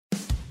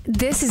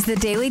This is the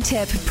Daily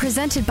Tip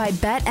presented by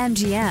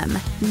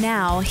BetMGM.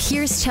 Now,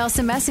 here's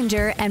Chelsea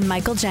Messenger and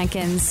Michael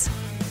Jenkins.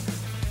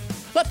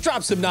 Let's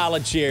drop some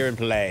knowledge here and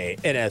play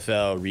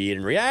NFL Read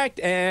and React.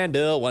 And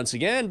Bill, once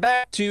again,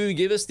 back to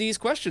give us these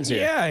questions here.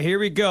 Yeah, here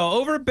we go.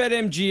 Over at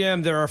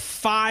BetMGM, there are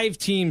 5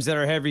 teams that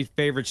are heavy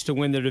favorites to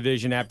win their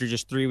division after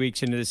just 3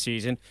 weeks into the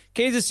season.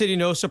 Kansas City,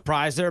 no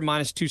surprise there,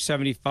 minus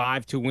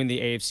 275 to win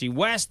the AFC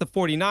West. The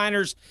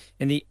 49ers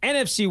in the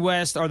NFC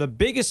West are the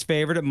biggest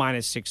favorite at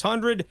minus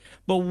 600.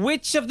 But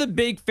which of the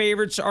big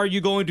favorites are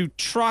you going to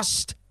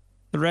trust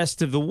the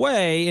rest of the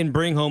way and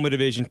bring home a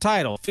division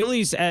title?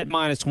 Phillies at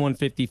minus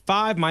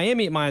 155,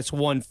 Miami at minus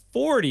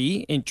 140,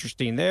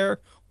 interesting there,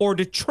 or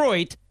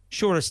Detroit,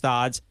 shortest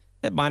odds,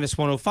 at minus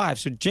 105.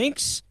 So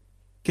Jinx,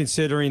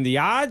 considering the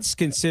odds,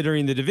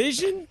 considering the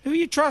division, who are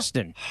you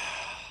trusting?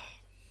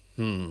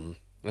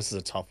 This is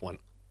a tough one.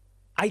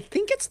 I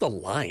think it's the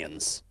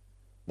Lions,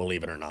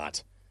 believe it or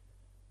not.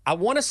 I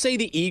want to say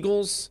the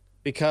Eagles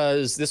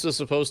because this was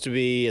supposed to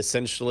be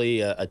essentially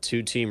a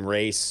two-team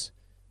race.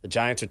 The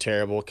Giants are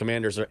terrible.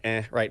 Commanders are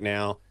right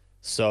now.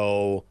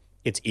 So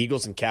it's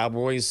Eagles and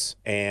Cowboys,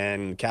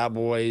 and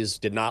Cowboys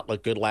did not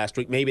look good last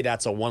week. Maybe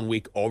that's a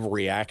one-week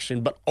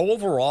overreaction. But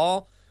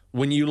overall,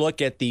 when you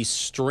look at the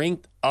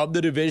strength of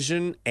the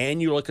division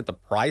and you look at the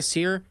price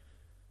here,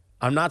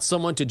 I'm not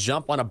someone to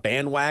jump on a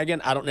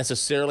bandwagon. I don't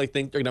necessarily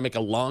think they're going to make a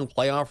long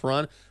playoff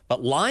run.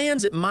 But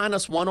Lions at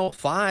minus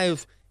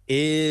 105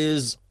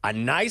 is a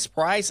nice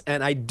price,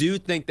 and I do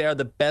think they're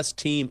the best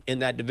team in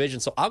that division.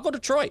 So I'll go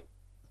Detroit.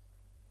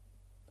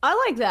 I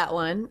like that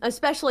one,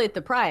 especially at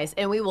the price.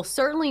 And we will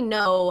certainly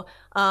know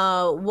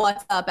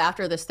what's up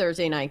after this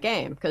Thursday night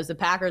game because the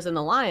Packers and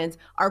the Lions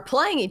are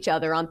playing each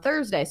other on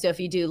Thursday. So if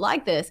you do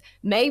like this,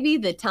 maybe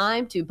the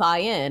time to buy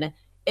in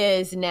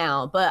is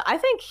now. But I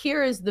think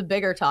here is the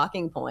bigger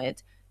talking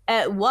point.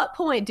 At what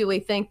point do we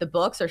think the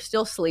books are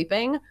still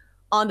sleeping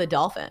on the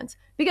Dolphins?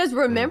 Because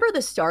remember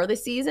the start of the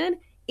season,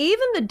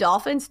 even the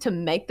Dolphins to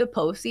make the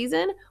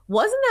postseason,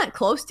 wasn't that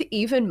close to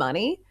even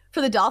money for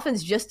the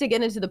Dolphins just to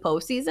get into the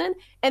postseason?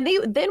 And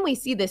then we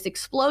see this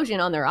explosion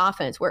on their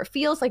offense where it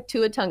feels like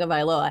Tua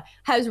Tagovailoa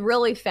has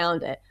really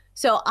found it.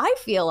 So I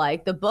feel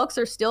like the books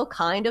are still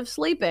kind of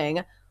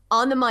sleeping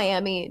on the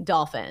Miami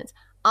Dolphins.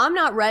 I'm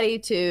not ready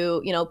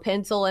to,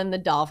 pencil in the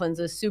Dolphins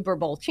as Super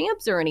Bowl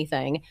champs or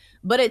anything,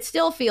 but it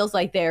still feels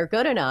like they're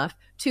good enough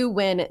to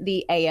win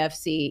the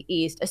AFC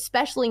East,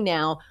 especially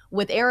now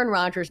with Aaron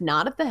Rodgers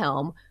not at the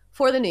helm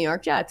for the New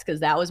York Jets,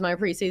 because that was my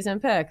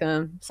preseason pick.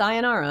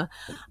 Sayonara.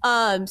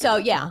 So,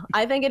 yeah,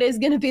 I think it is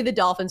going to be the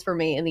Dolphins for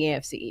me in the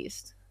AFC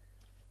East.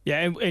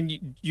 Yeah,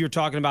 and you're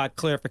talking about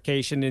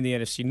clarification in the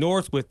NFC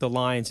North with the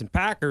Lions and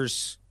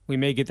Packers. We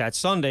may get that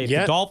Sunday. If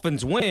the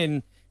Dolphins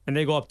win and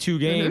they go up 2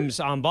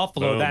 games on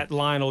Buffalo, that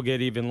line will get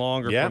even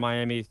longer for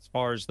Miami as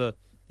far as the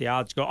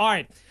odds go. All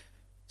right.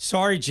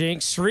 Sorry,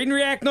 Jinx. Read and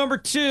React number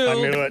 2. I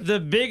knew it.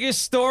 The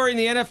biggest story in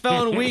the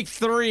NFL in Week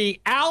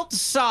 3,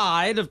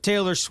 outside of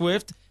Taylor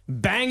Swift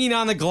banging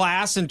on the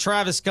glass in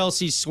Travis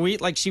Kelce's suite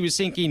like she was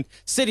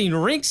sitting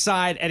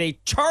ringside at a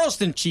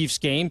Charleston Chiefs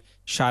game.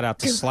 Shout out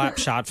to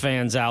Slapshot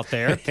fans out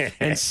there.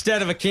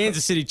 Instead of a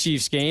Kansas City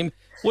Chiefs game,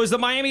 was the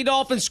Miami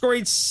Dolphins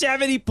scoring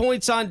 70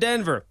 points on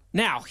Denver.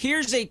 Now,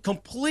 here's a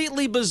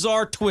completely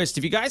bizarre twist.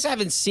 If you guys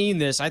haven't seen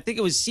this, I think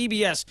it was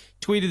CBS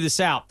tweeted this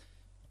out.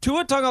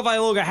 Tua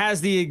Tagovailoa has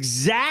the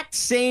exact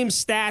same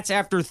stats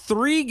after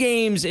 3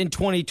 games in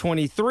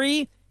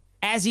 2023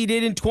 as he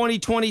did in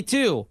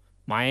 2022.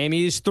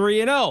 Miami is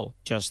 3-0,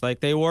 just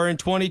like they were in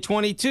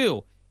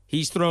 2022.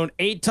 He's thrown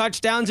 8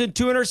 touchdowns and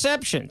 2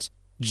 interceptions,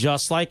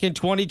 just like in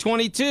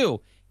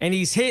 2022. And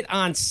he's hit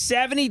on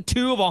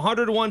 72 of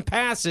 101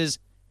 passes,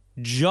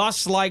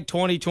 just like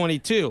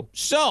 2022.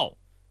 So,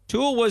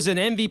 Tua was an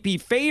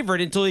MVP favorite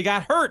until he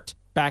got hurt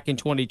back in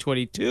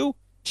 2022.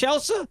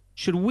 Chelsea,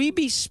 should we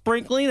be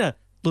sprinkling a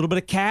little bit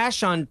of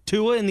cash on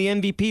Tua in the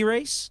MVP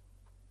race?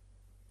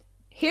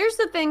 Here's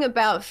the thing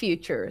about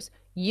futures.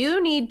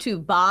 You need to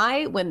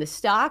buy when the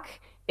stock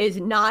is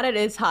not at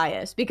its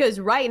highest, because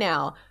right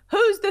now,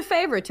 who's the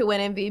favorite to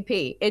win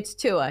MVP? It's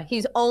Tua.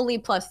 He's only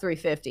plus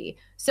 350.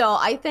 So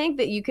I think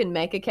that you can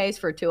make a case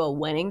for Tua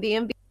winning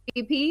the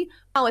MVP.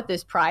 Now at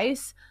this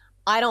price,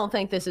 I don't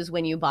think this is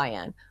when you buy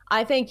in.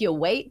 I think you'll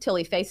wait till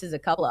he faces a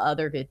couple of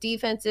other good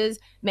defenses,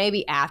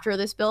 maybe after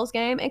this Bills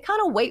game, and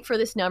kind of wait for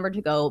this number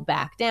to go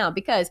back down,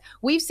 because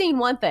we've seen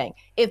one thing.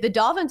 If the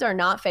Dolphins are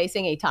not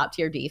facing a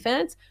top-tier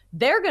defense,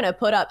 they're going to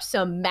put up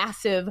some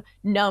massive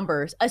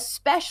numbers,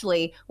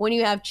 especially when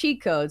you have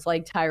cheat codes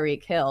like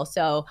Tyreek Hill.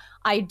 So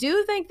I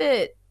do think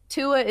that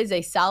Tua is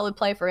a solid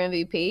play for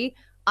MVP.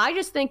 I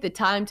just think the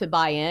time to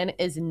buy in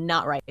is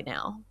not right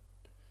now.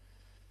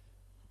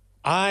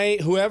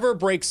 Whoever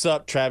breaks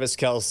up Travis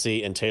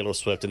Kelce and Taylor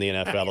Swift in the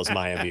NFL is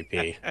my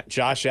MVP.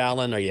 Josh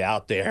Allen, are you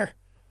out there?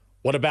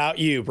 What about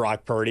you,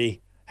 Brock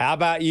Purdy? How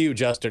about you,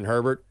 Justin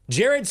Herbert?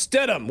 Jared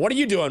Stidham, what are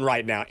you doing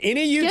right now?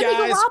 Any of you Jimmy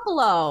guys?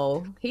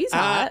 Garoppolo, he's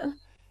hot.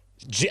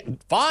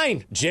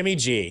 Fine, Jimmy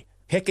G.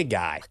 Pick a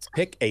guy.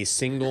 Pick a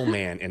single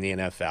man in the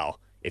NFL.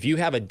 if you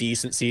have a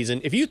decent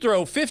season, if you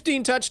throw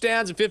 15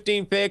 touchdowns and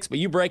 15 picks, but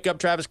you break up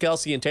Travis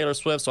Kelce and Taylor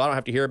Swift so I don't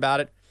have to hear about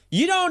it,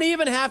 you don't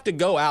even have to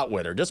go out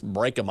with her. Just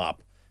break them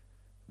up.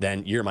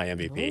 Then you're my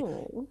MVP.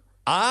 Ooh.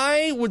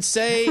 I would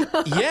say,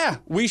 yeah,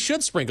 we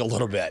should sprinkle a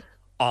little bit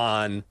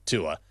on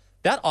Tua.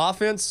 That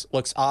offense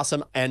looks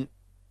awesome, and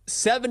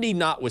 70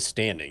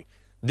 notwithstanding,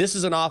 this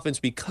is an offense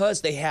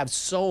because they have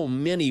so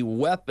many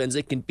weapons.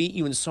 It can beat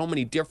you in so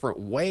many different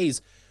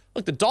ways.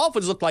 Look, the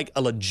Dolphins look like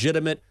a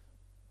legitimate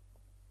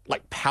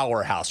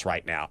powerhouse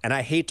right now. And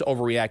I hate to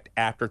overreact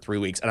after 3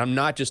 weeks. And I'm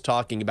not just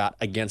talking about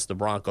against the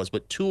Broncos,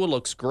 but Tua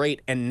looks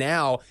great. And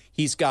now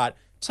he's got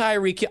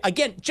Tyreek Hill.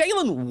 Again,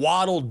 Jalen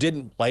Waddle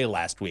didn't play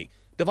last week.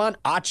 Devon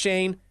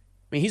Achane, I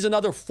mean, he's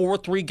another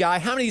 4-3 guy.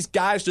 How many of these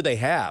guys do they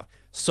have?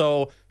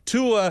 So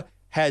Tua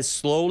has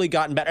slowly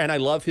gotten better. And I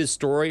love his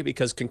story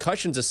because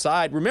concussions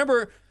aside,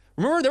 remember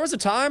there was a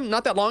time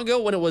not that long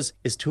ago when it was,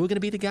 is Tua going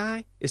to be the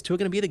guy? Is Tua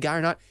going to be the guy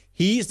or not?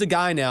 He's the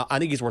guy now. I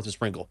think he's worth a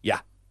sprinkle. Yeah.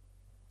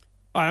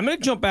 All right, I'm going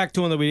to jump back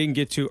to one that we didn't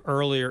get to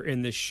earlier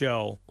in this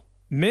show.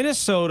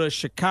 Minnesota,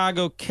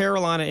 Chicago,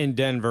 Carolina, and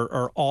Denver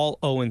are all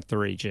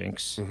 0-3,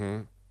 Jinx. Mm-hmm.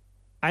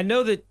 I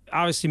know that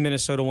obviously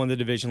Minnesota won the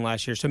division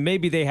last year, so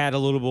maybe they had a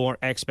little more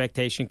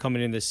expectation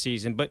coming in this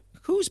season. But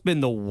who's been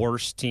the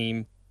worst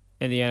team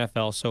in the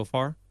NFL so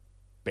far?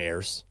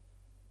 Bears.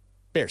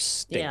 Bears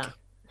stink. Yeah.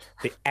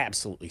 They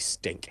absolutely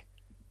stink.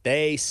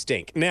 They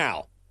stink.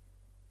 Now,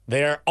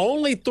 they're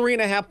only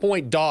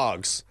 3.5-point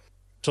dogs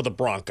to the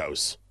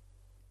Broncos.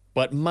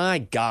 But my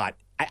God,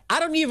 I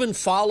don't even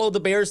follow the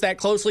Bears that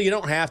closely. You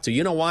don't have to.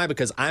 You know why?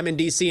 Because I'm in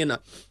D.C. and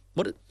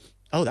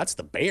that's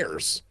the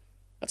Bears.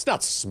 That's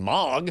not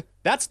smog.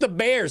 That's the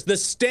Bears. The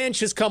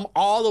stench has come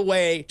all the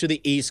way to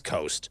the East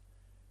Coast.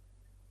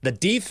 The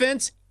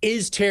defense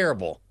is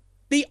terrible.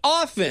 The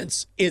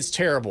offense is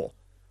terrible.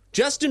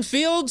 Justin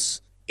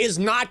Fields is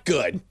not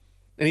good.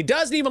 And he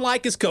doesn't even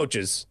like his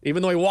coaches,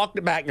 even though he walked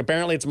it back, and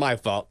apparently it's my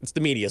fault. It's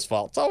the media's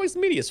fault. It's always the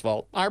media's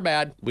fault. Our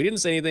bad. We didn't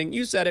say anything.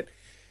 You said it.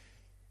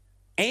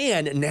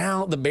 And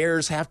now the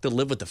Bears have to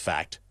live with the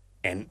fact,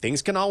 and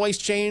things can always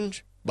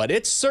change, but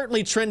it's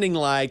certainly trending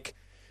like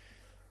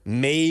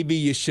maybe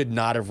you should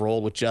not have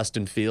rolled with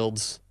Justin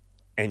Fields,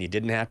 and you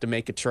didn't have to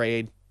make a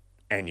trade,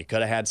 and you could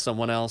have had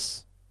someone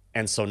else.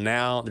 And so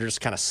now they're just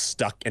kind of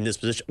stuck in this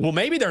position. Well,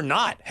 maybe they're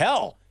not.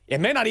 Hell,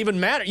 it may not even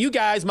matter. You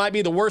guys might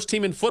be the worst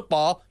team in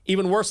football,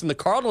 even worse than the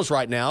Cardinals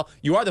right now.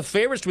 You are the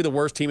favorites to be the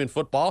worst team in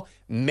football.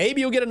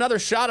 Maybe you'll get another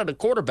shot at a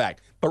quarterback.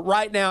 But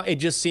right now, it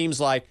just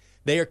seems like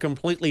they are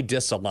completely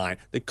disaligned.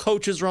 The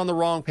coaches are on the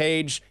wrong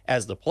page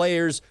as the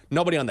players.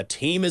 Nobody on the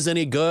team is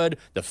any good.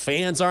 The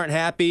fans aren't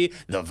happy.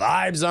 The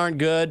vibes aren't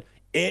good.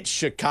 It's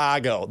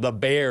Chicago. The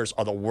Bears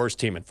are the worst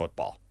team in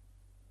football.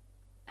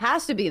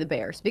 Has to be the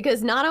Bears,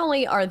 because not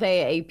only are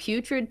they a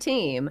putrid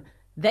team,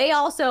 they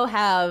also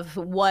have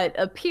what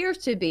appears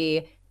to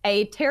be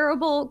a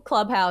terrible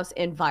clubhouse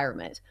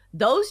environment.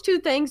 Those two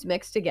things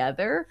mixed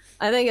together,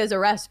 I think, is a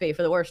recipe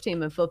for the worst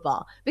team in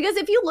football. Because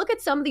if you look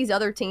at some of these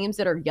other teams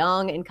that are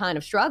young and kind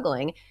of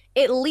struggling,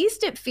 at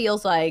least it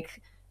feels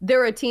like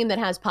they're a team that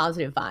has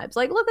positive vibes.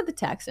 Like, look at the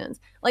Texans.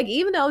 Like,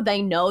 even though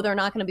they know they're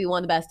not going to be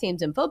one of the best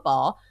teams in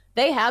football,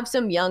 they have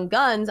some young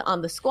guns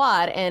on the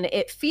squad, and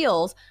it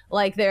feels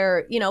like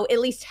they're, at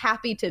least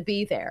happy to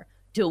be there.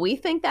 Do we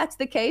think that's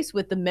the case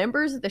with the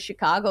members of the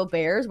Chicago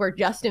Bears, where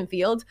Justin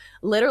Fields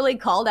literally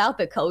called out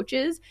the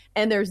coaches,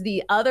 and there's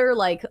the other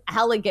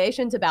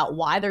allegations about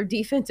why their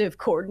defensive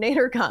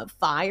coordinator got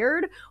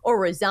fired or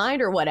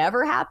resigned or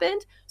whatever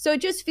happened? So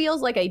it just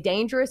feels like a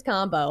dangerous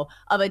combo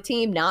of a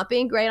team not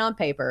being great on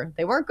paper.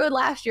 They weren't good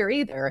last year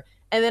either.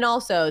 And then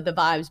also the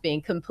vibes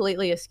being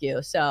completely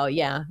askew. So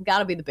yeah, got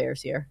to be the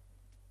Bears here.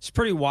 It's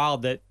pretty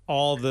wild that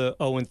all the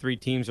 0-3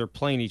 teams are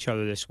playing each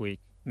other this week.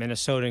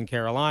 Minnesota and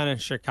Carolina,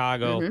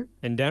 Chicago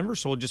and Denver.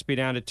 So we'll just be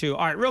down to 2.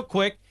 All right, real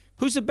quick.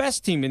 Who's the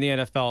best team in the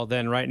NFL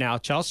then right now?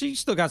 Chelsea, you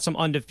still got some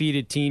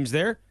undefeated teams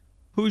there.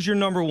 Who's your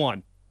number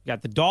one? You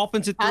got the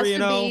Dolphins at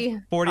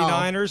 3-0,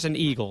 49ers, and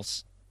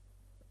Eagles.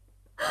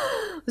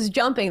 I was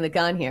jumping the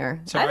gun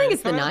here. Sorry, I think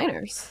it's the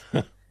Niners.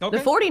 Okay.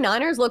 The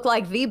 49ers look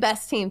like the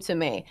best team to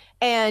me.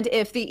 And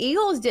if the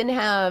Eagles didn't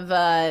have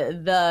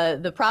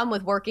the problem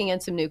with working in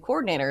some new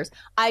coordinators,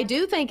 I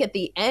do think at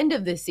the end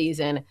of the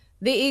season,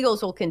 the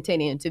Eagles will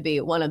continue to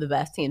be one of the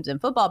best teams in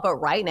football. But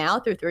right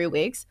now, through 3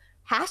 weeks,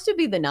 has to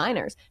be the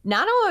Niners.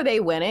 Not only are they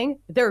winning,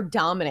 they're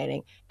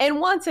dominating. And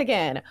once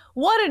again,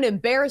 what an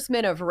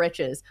embarrassment of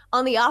riches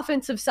on the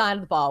offensive side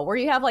of the ball, where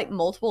you have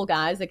multiple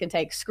guys that can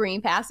take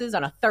screen passes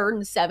on a 3rd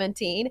and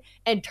 17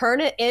 and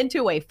turn it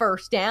into a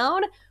first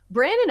down.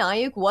 Brandon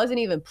Ayuk wasn't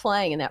even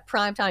playing in that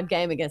primetime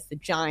game against the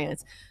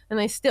Giants, and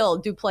they still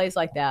do plays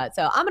like that.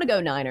 So I'm going to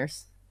go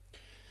Niners.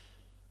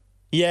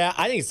 Yeah,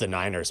 I think it's the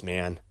Niners,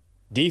 man.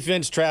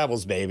 Defense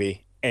travels,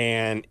 baby.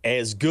 And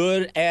as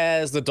good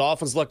as the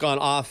Dolphins look on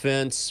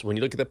offense, when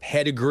you look at the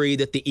pedigree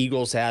that the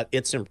Eagles have,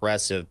 it's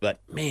impressive. But,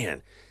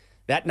 man,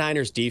 that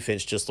Niners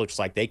defense just looks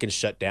like they can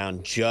shut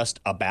down just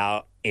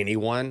about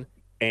anyone.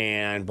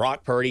 And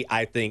Brock Purdy,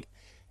 I think,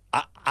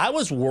 I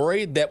was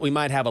worried that we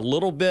might have a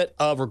little bit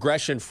of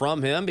regression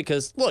from him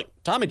because, look,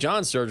 Tommy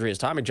John surgery is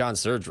Tommy John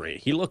surgery.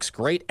 He looks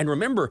great. And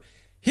remember,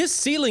 his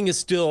ceiling is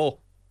still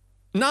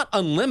not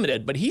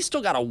unlimited, but he's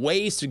still got a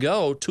ways to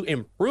go to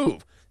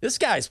improve. This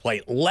guy's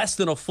played less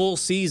than a full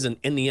season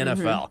in the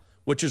NFL,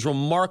 which is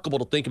remarkable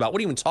to think about. We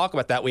don't even talk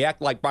about that. We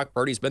act like Brock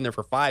Purdy's been there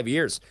for 5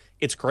 years.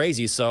 It's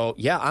crazy. So,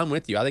 yeah, I'm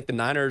with you. I think the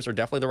Niners are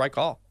definitely the right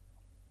call.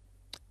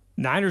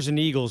 Niners and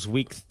Eagles,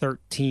 week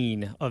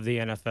 13 of the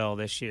NFL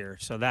this year.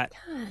 So that,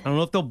 I don't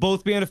know if they'll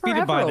both be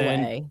undefeated by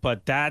then,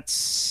 but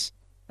that's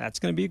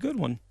going to be a good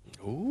one.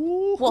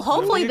 Ooh, well,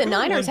 hopefully the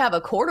Niners have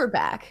a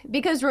quarterback,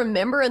 because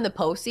remember in the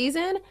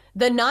postseason,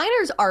 the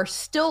Niners are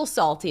still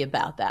salty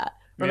about that.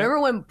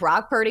 Remember when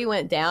Brock Purdy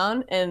went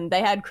down and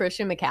they had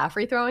Christian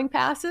McCaffrey throwing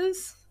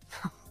passes?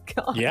 Oh,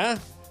 God. Yeah.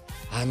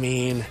 I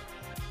mean,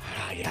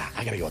 I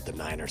got to go with the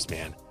Niners,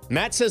 man.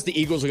 Matt says the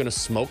Eagles are going to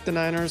smoke the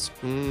Niners.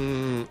 I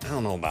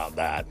don't know about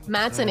that.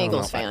 Matt's an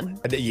Eagles fan.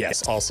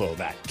 Yes, also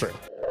that. True.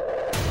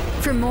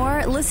 For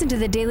more, listen to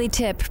the Daily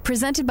Tip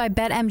presented by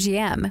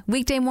BetMGM.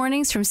 Weekday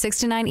mornings from 6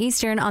 to 9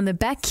 Eastern on the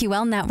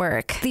BetQL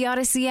network, the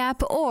Odyssey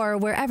app, or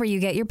wherever you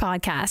get your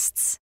podcasts.